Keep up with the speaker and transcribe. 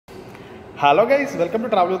Hello guys, welcome to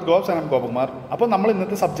travel with ഗോബ്സ്. And Gopakumar. അപ്പോൾ നമ്മൾ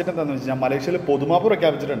ഇന്നത്തെ സബ്ജക്റ്റ് എന്താണെന്ന് വെച്ച് കഴിഞ്ഞാൽ മലേഷ്യയിൽ പൊതുമാപ്പ്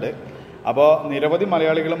പ്രഖ്യാപിച്ചിട്ടുണ്ട്. അപ്പോൾ നിരവധി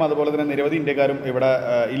മലയാളികളും അതുപോലെ തന്നെ നിരവധി ഇന്ത്യക്കാരും ഇവിടെ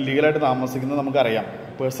ഇല്ലീഗലായിട്ട് താമസിക്കുന്നത് നമുക്കറിയാം.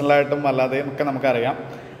 പേഴ്സണലായിട്ടും അല്ലാതെയും ഒക്കെ നമുക്കറിയാം.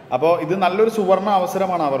 അപ്പോൾ ഇത് നല്ലൊരു സുവർണ്ണ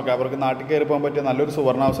അവസരമാണ് അവർക്ക് നാട്ടിൽ കയറി പോകാൻ പറ്റിയ നല്ലൊരു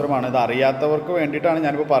സുവർണ്ണ അവസരമാണ്. ഇത് അറിയാത്തവർക്ക് വേണ്ടിയിട്ടാണ്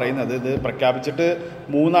ഞാനിപ്പോൾ പറയുന്നത്. ഇത് പ്രഖ്യാപിച്ചിട്ട്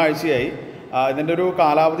 3 ആഴ്ചയായി. ഇതിൻ്റെ ഒരു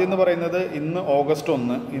കാലാവധി എന്ന് പറയുന്നത് ഇന്ന് ഓഗസ്റ്റ്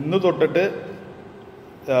 1, ഇന്ന് തൊട്ടിട്ട്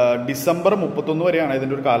ഡിസംബർ 31 വരെയാണ്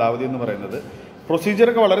ഇതിൻ്റെ ഒരു കാലാവധി എന്ന് പറയുന്നത്.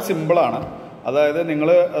 പ്രൊസീജിയറൊക്കെ വളരെ സിമ്പിളാണ്. അതായത് നിങ്ങൾ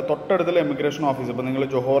തൊട്ടടുത്തുള്ള എമിഗ്രേഷൻ ഓഫീസ്, ഇപ്പോൾ നിങ്ങൾ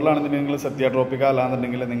ജോഹോറിലാണെന്നുണ്ടെങ്കിൽ സത്യ ട്രോപ്പിക്ക,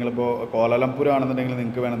 അല്ലാന്നുണ്ടെങ്കിൽ നിങ്ങളിപ്പോൾ കോലാലംപൂർ ആണെന്നുണ്ടെങ്കിൽ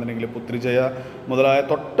നിങ്ങൾക്ക് വേണമെന്നുണ്ടെങ്കിൽ പുത്രിജയ മുതലായ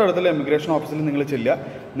തൊട്ടടുത്തുള്ള എമിഗ്രേഷൻ ഓഫീസിൽ നിങ്ങൾ ചെല്ലുക.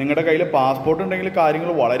 നിങ്ങളുടെ കയ്യിൽ പാസ്പോർട്ട് ഉണ്ടെങ്കിൽ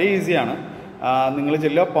കാര്യങ്ങൾ വളരെ ഈസിയാണ്. നിങ്ങൾ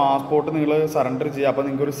ചെല്ലുക, പാസ്പോർട്ട് നിങ്ങൾ സറണ്ടർ ചെയ്യുക. അപ്പോൾ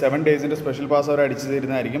നിങ്ങൾക്ക് ഒരു 7 ഡേയ്സിൻ്റെ സ്പെഷ്യൽ പാസ് അവർ അടിച്ചു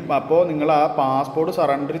തരുന്നതായിരിക്കും. അപ്പോൾ നിങ്ങൾ ആ പാസ്പോർട്ട്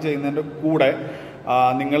സറണ്ടർ ചെയ്യുന്നതിൻ്റെ കൂടെ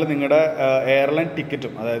നിങ്ങൾ നിങ്ങളുടെ എയർലൈൻ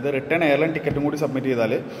ടിക്കറ്റും, അതായത് റിട്ടേൺ എയർലൈൻ ടിക്കറ്റും കൂടി സബ്മിറ്റ്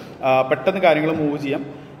ചെയ്താൽ പെട്ടെന്ന് കാര്യങ്ങൾ മൂവ് ചെയ്യാം.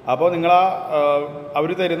 അപ്പോൾ നിങ്ങൾ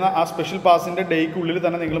അവർ തരുന്ന ആ സ്പെഷ്യൽ പാസിൻ്റെ ഡേയ്ക്കുള്ളിൽ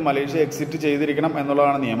തന്നെ നിങ്ങൾ മലേഷ്യ എക്സിറ്റ് ചെയ്തിരിക്കണം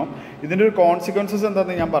എന്നുള്ളതാണ് നിയമം. ഇതിൻ്റെ ഒരു കോൺസിക്വൻസസ്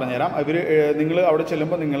എന്താണെന്ന് ഞാൻ പറഞ്ഞുതരാം. നിങ്ങൾ അവിടെ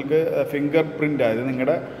ചെല്ലുമ്പോൾ നിങ്ങൾക്ക് ഫിംഗർ പ്രിൻ്റ്, അതായത്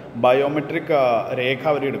നിങ്ങളുടെ ബയോമെട്രിക് രേഖ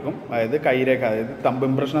അവരെടുക്കും, അതായത് കൈരേഖ, അതായത് തമ്പ്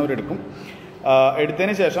ഇംപ്രഷൻ അവരെടുക്കും.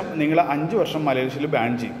 എടുത്തതിന് ശേഷം നിങ്ങൾ 5 വർഷം മലേഷ്യയിൽ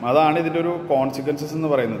ബാൻ ചെയ്യും. അതാണ് ഇതിൻ്റെ ഒരു കോൺസിക്വൻസസ്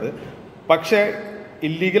എന്ന് പറയുന്നത്. പക്ഷേ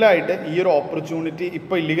ഇല്ലീഗലായിട്ട് ഈ ഒരു ഓപ്പർച്യൂണിറ്റി,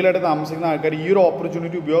 ഇപ്പോൾ ഇല്ലീഗലായിട്ട് താമസിക്കുന്ന ആൾക്കാർ ഈ ഒരു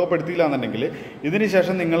ഓപ്പർച്യൂണിറ്റി ഉപയോഗപ്പെടുത്തിയില്ല എന്നുണ്ടെങ്കിൽ ഇതിന്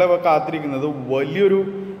ശേഷം നിങ്ങളെ കാത്തിരിക്കുന്നത് വലിയൊരു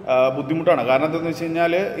ബുദ്ധിമുട്ടാണ്. കാരണം എന്താണെന്ന് വെച്ച്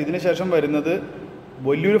കഴിഞ്ഞാൽ ഇതിന് ശേഷം വരുന്നത്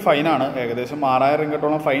വലിയൊരു ഫൈനാണ്. ഏകദേശം 6000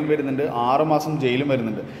 റിംഗട്ടോളം ഫൈൻ വരുന്നുണ്ട്, 6 മാസം ജയിലും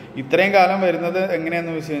വരുന്നുണ്ട്. ഇത്രയും കാലം വരുന്നത്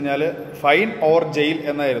എങ്ങനെയാണെന്ന് വെച്ച് കഴിഞ്ഞാൽ ഫൈൻ ഓർ ജയിൽ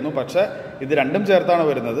എന്നായിരുന്നു. പക്ഷേ ഇത് രണ്ടും ചേർത്താണ്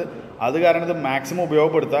വരുന്നത്. അത് കാരണം ഇത് മാക്സിമം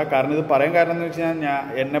ഉപയോഗപ്പെടുത്തുക. കാരണം ഇത് പറയാൻ കാരണം എന്ന് വെച്ച്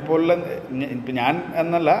കഴിഞ്ഞാൽ എന്നെപ്പോലെ, ഞാൻ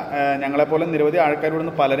എന്നല്ല, ഞങ്ങളെപ്പോലെ നിരവധി ആൾക്കാർ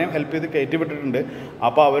ഇവിടുന്ന് പലരെയും ഹെൽപ്പ് ചെയ്ത് കയറ്റി വിട്ടിട്ടുണ്ട്.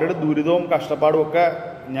 അപ്പോൾ അവരുടെ ദുരിതവും കഷ്ടപ്പാടും ഒക്കെ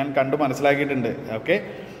ഞാൻ കണ്ട് മനസ്സിലാക്കിയിട്ടുണ്ട്. ഓക്കെ,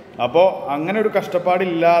 അപ്പോൾ അങ്ങനെ ഒരു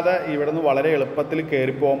കഷ്ടപ്പാടില്ലാതെ ഇവിടുന്ന് വളരെ എളുപ്പത്തിൽ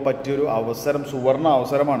കയറിപ്പോകാൻ പറ്റിയൊരു അവസരം, സുവർണ്ണ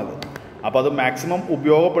അവസരമാണിത്. അപ്പോൾ അത് മാക്സിമം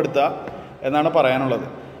ഉപയോഗപ്പെടുത്തുക എന്നാണ് പറയാനുള്ളത്.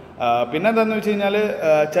 പിന്നെ എന്താണെന്ന് വെച്ച് കഴിഞ്ഞാൽ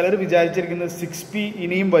ചിലർ വിചാരിച്ചിരിക്കുന്നത് 6P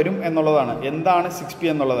ഇനിയും വരും എന്നുള്ളതാണ്. എന്താണ് 6P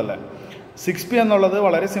എന്നുള്ളതല്ല. 6P എന്നുള്ളത്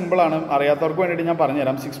വളരെ സിമ്പിളാണ്. അറിയാത്തവർക്ക് വേണ്ടിയിട്ട് ഞാൻ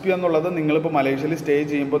പറഞ്ഞുതരാം. 6P എന്നുള്ളത് നിങ്ങളിപ്പോൾ മലേഷ്യയിൽ സ്റ്റേ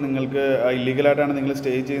ചെയ്യുമ്പോൾ, നിങ്ങൾക്ക് ഇല്ലീഗലായിട്ടാണ് നിങ്ങൾ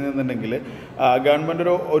സ്റ്റേ ചെയ്യുന്നതെന്നുണ്ടെങ്കിൽ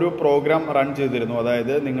ഗവൺമെൻറ് ഒരു പ്രോഗ്രാം റൺ ചെയ്തിരുന്നു.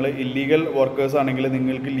 അതായത് നിങ്ങൾ ഇല്ലീഗൽ വർക്കേഴ്സ് ആണെങ്കിൽ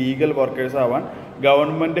നിങ്ങൾക്ക് ലീഗൽ വർക്കേഴ്സ് ആവാൻ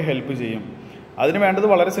ഗവൺമെൻറ് ഹെൽപ്പ് ചെയ്യും. അതിന് വേണ്ടത്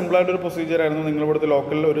വളരെ സിമ്പിളായിട്ടൊരു പ്രൊസീജിയറായിരുന്നു. നിങ്ങളിവിടുത്തെ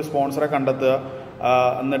ലോക്കൽ ഒരു സ്പോൺസറെ കണ്ടെത്തുക.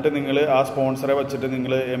 എന്നിട്ട് നിങ്ങൾ ആ സ്പോൺസറെ വെച്ചിട്ട്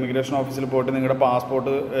നിങ്ങൾ എമിഗ്രേഷൻ ഓഫീസിൽ പോയിട്ട് നിങ്ങളുടെ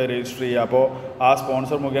പാസ്പോർട്ട് രജിസ്റ്റർ ചെയ്യുക. അപ്പോൾ ആ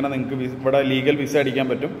സ്പോൺസർ മുഖേന നിങ്ങൾക്ക് ഇവിടെ ലീഗൽ വിസ അടിക്കാൻ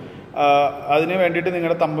പറ്റും. അതിന് വേണ്ടിയിട്ട്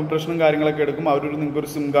നിങ്ങളുടെ തമ്പ് ഇംപ്രഷനും കാര്യങ്ങളൊക്കെ എടുക്കും.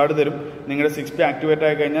 നിങ്ങൾക്കൊരു സിം കാർഡ് തരും. നിങ്ങളുടെ 6P ആക്ടിവേറ്റ്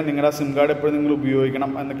ആയി കഴിഞ്ഞാൽ നിങ്ങളുടെ ആ സിം കാർഡ് എപ്പോഴും നിങ്ങൾ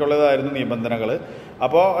ഉപയോഗിക്കണം എന്നൊക്കെയുള്ളതായിരുന്നു നിബന്ധനകൾ.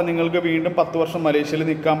 അപ്പോൾ നിങ്ങൾക്ക് വീണ്ടും 10 വർഷം മലേഷ്യയിൽ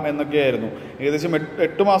നിൽക്കാം എന്നൊക്കെയായിരുന്നു. ഏകദേശം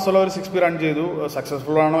 8 മാസമുള്ള ഒരു 6P റൺ ചെയ്തു.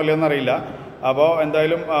 സക്സസ്ഫുൾ ആണോ അല്ലയോ എന്നറിയില്ല. അപ്പോൾ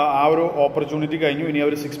എന്തായാലും ആ ഒരു ഓപ്പർച്യൂണിറ്റി കഴിഞ്ഞു. ഇനി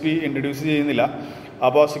അവർ 6P ഇൻട്രൊഡ്യൂസ് ചെയ്യുന്നില്ല.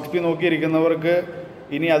 അപ്പോൾ 6P നോക്കിയിരിക്കുന്നവർക്ക്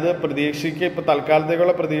ഇനി അത് ഇപ്പോൾ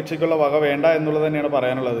തൽക്കാലത്തേക്കുള്ള പ്രതീക്ഷയ്ക്കുള്ള വക വേണ്ട എന്നുള്ളത് തന്നെയാണ്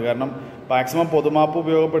പറയാനുള്ളത്. കാരണം മാക്സിമം പൊതുമാപ്പ്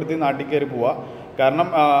ഉപയോഗപ്പെടുത്തി നാട്ടിൽ കയറി പോവുക. കാരണം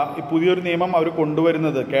ഈ പുതിയൊരു നിയമം അവർ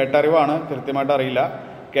കൊണ്ടുവരുന്നത് കേട്ടറിവാണ്, കൃത്യമായിട്ട് അറിയില്ല.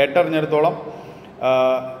 കേട്ടറിഞ്ഞിടത്തോളം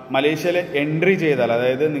മലേഷ്യയിൽ എൻട്രി ചെയ്താൽ,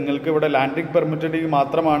 അതായത് നിങ്ങൾക്ക് ഇവിടെ ലാൻഡിംഗ് പെർമിറ്റ്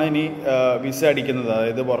മാത്രമാണ് ഇനി വിസ അടിക്കുന്നത്.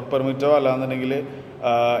 അതായത് വർക്ക് പെർമിറ്റോ അല്ലാന്നുണ്ടെങ്കിൽ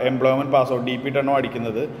എംപ്ലോയ്മെൻറ്റ് പാസോ DP10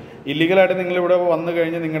 അടിക്കുന്നത്. ഇല്ലീഗലായിട്ട് നിങ്ങളിവിടെ വന്നു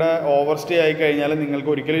കഴിഞ്ഞ് നിങ്ങളുടെ ഓവർ സ്റ്റേ ആയി കഴിഞ്ഞാൽ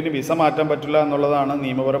നിങ്ങൾക്ക് ഒരിക്കലും ഇനി വിസ മാറ്റാൻ പറ്റില്ല എന്നുള്ളതാണ്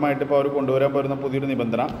നിയമപരമായിട്ട് ഇപ്പോൾ അവർ കൊണ്ടുവരാൻ വരുന്ന പുതിയൊരു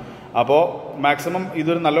നിബന്ധന. അപ്പോൾ മാക്സിമം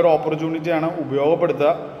ഇതൊരു നല്ലൊരു ഓപ്പർച്യൂണിറ്റിയാണ്,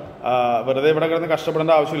 ഉപയോഗപ്പെടുത്തുക. വെറുതെ ഇവിടെ കിടന്ന്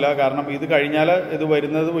കഷ്ടപ്പെടേണ്ട ആവശ്യമില്ല. കാരണം ഇത് കഴിഞ്ഞാൽ ഇത്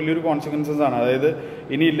വരുന്നത് വലിയൊരു കോൺസിക്വൻസസ് ആണ്. അതായത്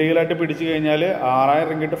ഇനി ഇല്ലീഗലായിട്ട് പിടിച്ചു കഴിഞ്ഞാൽ 6000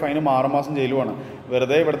 റിംഗിട്ട് ഫൈനും 6 മാസം ജയിലുമാണ്.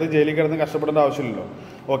 വെറുതെ ഇവിടുത്തെ ജയിലിൽ കിടന്ന് കഷ്ടപ്പെടേണ്ട ആവശ്യമില്ലല്ലോ.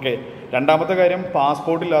 ഓക്കെ, രണ്ടാമത്തെ കാര്യം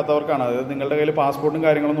പാസ്പോർട്ട് ഇല്ലാത്തവർക്കാണ്. അതായത് നിങ്ങളുടെ കയ്യിൽ പാസ്പോർട്ടും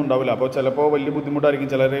കാര്യങ്ങളൊന്നും ഉണ്ടാവില്ല. അപ്പോൾ ചിലപ്പോൾ വലിയ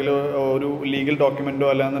ബുദ്ധിമുട്ടായിരിക്കും. ചിലരുടെ കയ്യിൽ ഒരു ലീഗൽ ഡോക്യുമെൻറ്റോ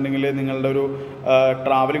അല്ലാന്നുണ്ടെങ്കിൽ നിങ്ങളുടെ ഒരു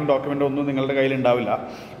ട്രാവലിംഗ് ഡോക്യുമെൻറ്റോ ഒന്നും നിങ്ങളുടെ കയ്യിൽ ഉണ്ടാവില്ല.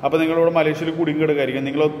 അപ്പോൾ നിങ്ങളിവിടെ മലേഷ്യയിൽ കുടുങ്ങിക്കിടക്കായിരിക്കും.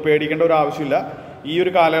 നിങ്ങൾ പേടിക്കേണ്ട ഒരു ആവശ്യമില്ല. ഈ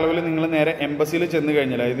ഒരു കാലയളവിൽ നിങ്ങൾ നേരെ എംബസിയിൽ ചെന്ന്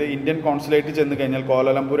കഴിഞ്ഞാൽ, അതായത് ഇന്ത്യൻ കോൺസുലേറ്റ് ചെന്ന് കഴിഞ്ഞാൽ,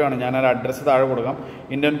 കോലാലംപൂരാണ്, ഞാൻ ആ അഡ്രസ്സ് താഴെ കൊടുക്കാം.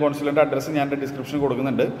 ഇന്ത്യൻ കോൺസുലേറ്റ് അഡ്രസ്സ് ഞാൻ എൻ്റെ ഡിസ്ക്രിപ്ഷനിൽ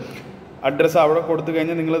കൊടുക്കുന്നുണ്ട്. അഡ്രസ്സ് അവിടെ കൊടുത്തു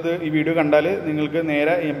കഴിഞ്ഞാൽ നിങ്ങളത് ഈ വീഡിയോ കണ്ടാൽ നിങ്ങൾക്ക്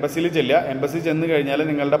നേരെ എംബസിയിൽ ചെല്ലുക. എംബസി ചെന്ന് കഴിഞ്ഞാൽ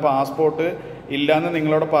നിങ്ങളുടെ പാസ്പോർട്ട് ഇല്ലയെന്ന്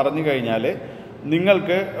നിങ്ങളോട് പറഞ്ഞു കഴിഞ്ഞാൽ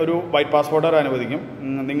നിങ്ങൾക്ക് ഒരു വൈറ്റ് പാസ്പോർട്ട് അവർ അനുവദിക്കും.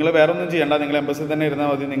 നിങ്ങൾ വേറെ ഒന്നും ചെയ്യേണ്ട, നിങ്ങൾ എംബസിയിൽ തന്നെ ഇരുന്നാൽ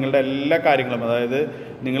മതി. നിങ്ങളുടെ എല്ലാ കാര്യങ്ങളും, അതായത്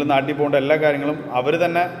നിങ്ങൾ നാട്ടിൽ പോകേണ്ട എല്ലാ കാര്യങ്ങളും അവർ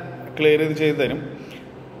തന്നെ ക്ലിയർ ചെയ്ത് തരും.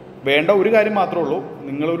 വേണ്ട ഒരു കാര്യം മാത്രമേ ഉള്ളൂ,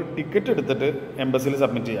 നിങ്ങളൊരു ടിക്കറ്റ് എടുത്തിട്ട് എംബസിയിൽ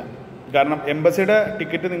സബ്മിറ്റ് ചെയ്യാം. കാരണം എംബസിയുടെ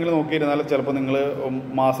ടിക്കറ്റ് നിങ്ങൾ നോക്കിയിരുന്നാൽ ചിലപ്പോൾ നിങ്ങൾ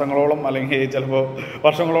മാസങ്ങളോളം അല്ലെങ്കിൽ ചിലപ്പോൾ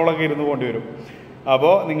വർഷങ്ങളോളമൊക്കെ ഇരുന്ന് പോകേണ്ടി വരും.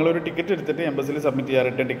 അപ്പോൾ നിങ്ങളൊരു ടിക്കറ്റ് എടുത്തിട്ട് എംബസിയിൽ സബ്മിറ്റ് ചെയ്യുക.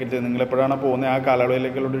 റിട്ടേൺ ടിക്കറ്റ് നിങ്ങൾ എപ്പോഴാണ് പോകുന്നത് ആ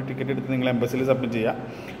കാലയളവിലേക്കുള്ള ഒരു ടിക്കറ്റ് എടുത്ത് നിങ്ങൾ എംബസിയിൽ സബ്മിറ്റ് ചെയ്യുക.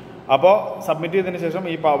 അപ്പോൾ സബ്മിറ്റ് ചെയ്തതിന് ശേഷം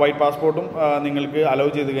ഈ വൈറ്റ് പാസ്പോർട്ടും നിങ്ങൾക്ക് അലൗ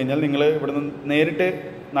ചെയ്ത് കഴിഞ്ഞാൽ നിങ്ങൾ ഇവിടുന്ന് നേരിട്ട്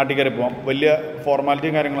നാട്ടിൽ കയറി പോകാം. വലിയ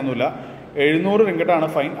ഫോർമാലിറ്റിയും കാര്യങ്ങളൊന്നുമില്ല. 700 റിങ്കറ്റാണ്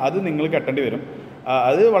ഫൈൻ. അത് നിങ്ങൾ കെട്ടേണ്ടി വരും.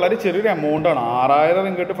 അത് വളരെ ചെറിയൊരു എമൗണ്ടാണ്. 6000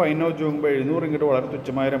 റിങ്കറ്റ് ഫൈൻ വെച്ച് നോക്കുമ്പോൾ 700 റിങ്കറ്റ് വളരെ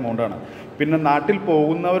തുച്ഛമായൊരു എമൗണ്ടാണ്. പിന്നെ നാട്ടിൽ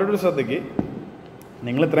പോകുന്നവരുടെ ഒരു ശ്രദ്ധയ്ക്ക്,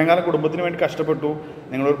 നിങ്ങൾ ഇത്രയും കാലം കുടുംബത്തിന് വേണ്ടി കഷ്ടപ്പെട്ടു,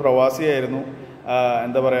 നിങ്ങളൊരു പ്രവാസിയായിരുന്നു,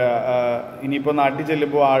 എന്താ പറയുക, ഇനിയിപ്പോൾ നാട്ടിൽ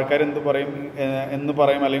ചെല്ലുമ്പോൾ ആൾക്കാരെന്ത് പറയും എന്ന്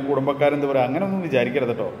പറയും, അല്ലെങ്കിൽ കുടുംബക്കാരെന്ത് പറയും, അങ്ങനെയൊന്നും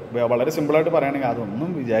വിചാരിക്കരുത് കേട്ടോ. വളരെ സിമ്പിളായിട്ട് പറയുകയാണെങ്കിൽ അതൊന്നും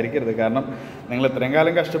വിചാരിക്കരുത്. കാരണം നിങ്ങൾ ഇത്രയും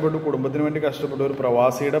കാലം കഷ്ടപ്പെട്ടു, കുടുംബത്തിന് വേണ്ടി കഷ്ടപ്പെട്ടു. ഒരു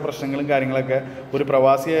പ്രവാസിയുടെ പ്രശ്നങ്ങളും കാര്യങ്ങളൊക്കെ ഒരു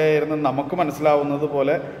പ്രവാസിയായിരുന്ന നമുക്ക് മനസ്സിലാവുന്നത്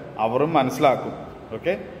പോലെ അവരും മനസ്സിലാക്കും.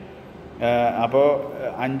 ഓക്കെ, അപ്പോൾ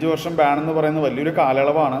 5 വർഷം ബാൻ എന്ന് പറയുന്നത് വലിയൊരു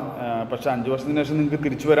കാലയളവാണ്. പക്ഷേ 5 വർഷത്തിന് ശേഷം നിങ്ങൾക്ക്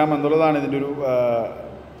തിരിച്ചു വരാം എന്നുള്ളതാണ് ഇതിൻ്റെ ഒരു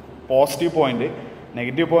പോസിറ്റീവ് പോയിന്റ്.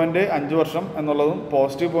 നെഗറ്റീവ് പോയിന്റ് 5 വർഷം എന്നുള്ളതും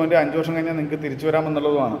പോസിറ്റീവ് പോയിന്റ് 5 വർഷം കഴിഞ്ഞാൽ നിങ്ങൾക്ക് തിരിച്ചു വരാം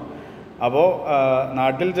എന്നുള്ളതുമാണ്. അപ്പോൾ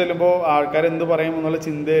നാട്ടിൽ ചെല്ലുമ്പോൾ ആൾക്കാരെന്ത് പറയും എന്നുള്ള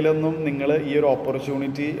ചിന്തയിലൊന്നും നിങ്ങൾ ഈ ഒരു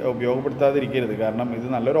ഓപ്പർച്യൂണിറ്റി ഉപയോഗപ്പെടുത്താതിരിക്കരുത്. കാരണം ഇത്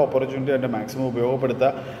നല്ലൊരു ഓപ്പർച്യൂണിറ്റി ആയിട്ട് മാക്സിമം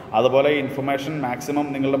ഉപയോഗപ്പെടുത്തുക. അതുപോലെ ഇൻഫർമേഷൻ മാക്സിമം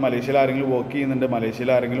നിങ്ങളുടെ മലേഷ്യയിൽ ആരെങ്കിലും വർക്ക് ചെയ്യുന്നുണ്ട്,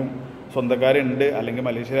 മലേഷ്യയിൽ ആരെങ്കിലും സ്വന്തക്കാരുണ്ട്, അല്ലെങ്കിൽ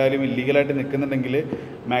മലേഷ്യയിൽ ആരെങ്കിലും ഇല്ലീഗലായിട്ട് നിൽക്കുന്നുണ്ടെങ്കിൽ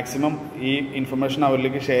മാക്സിമം ഈ ഇൻഫർമേഷൻ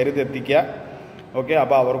അവരിലേക്ക് ഷെയർ ചെയ്ത് എത്തിക്കുക. ഓക്കെ,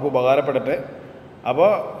 അപ്പോൾ അവർക്ക് ഉപകാരപ്പെടട്ടെ. അപ്പോൾ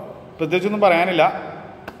പ്രത്യേകിച്ചൊന്നും പറയാനില്ല.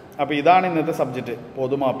 അപ്പോൾ ഇതാണ് ഇന്നത്തെ സബ്ജക്റ്റ്,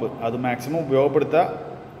 പൊതുമാപ്പ്. അത് മാക്സിമം ഉപയോഗപ്പെടുത്തുക.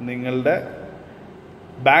 നിങ്ങളുടെ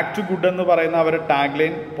ബാക്ക് ടു ഗുഡ് എന്ന് പറയുന്ന അവരുടെ ടാഗ്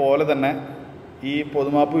ലൈൻ പോലെ തന്നെ ഈ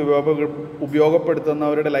പൊതുമാപ്പ്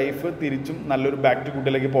ഉപയോഗപ്പെടുത്തുന്നവരുടെ ലൈഫ് തിരിച്ചും നല്ലൊരു ബാക്ക് ടു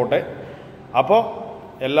ഗുഡിലേക്ക് പോട്ടെ. അപ്പോൾ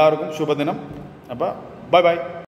എല്ലാവർക്കും ശുഭദിനം. അപ്പോൾ ബൈ ബൈ.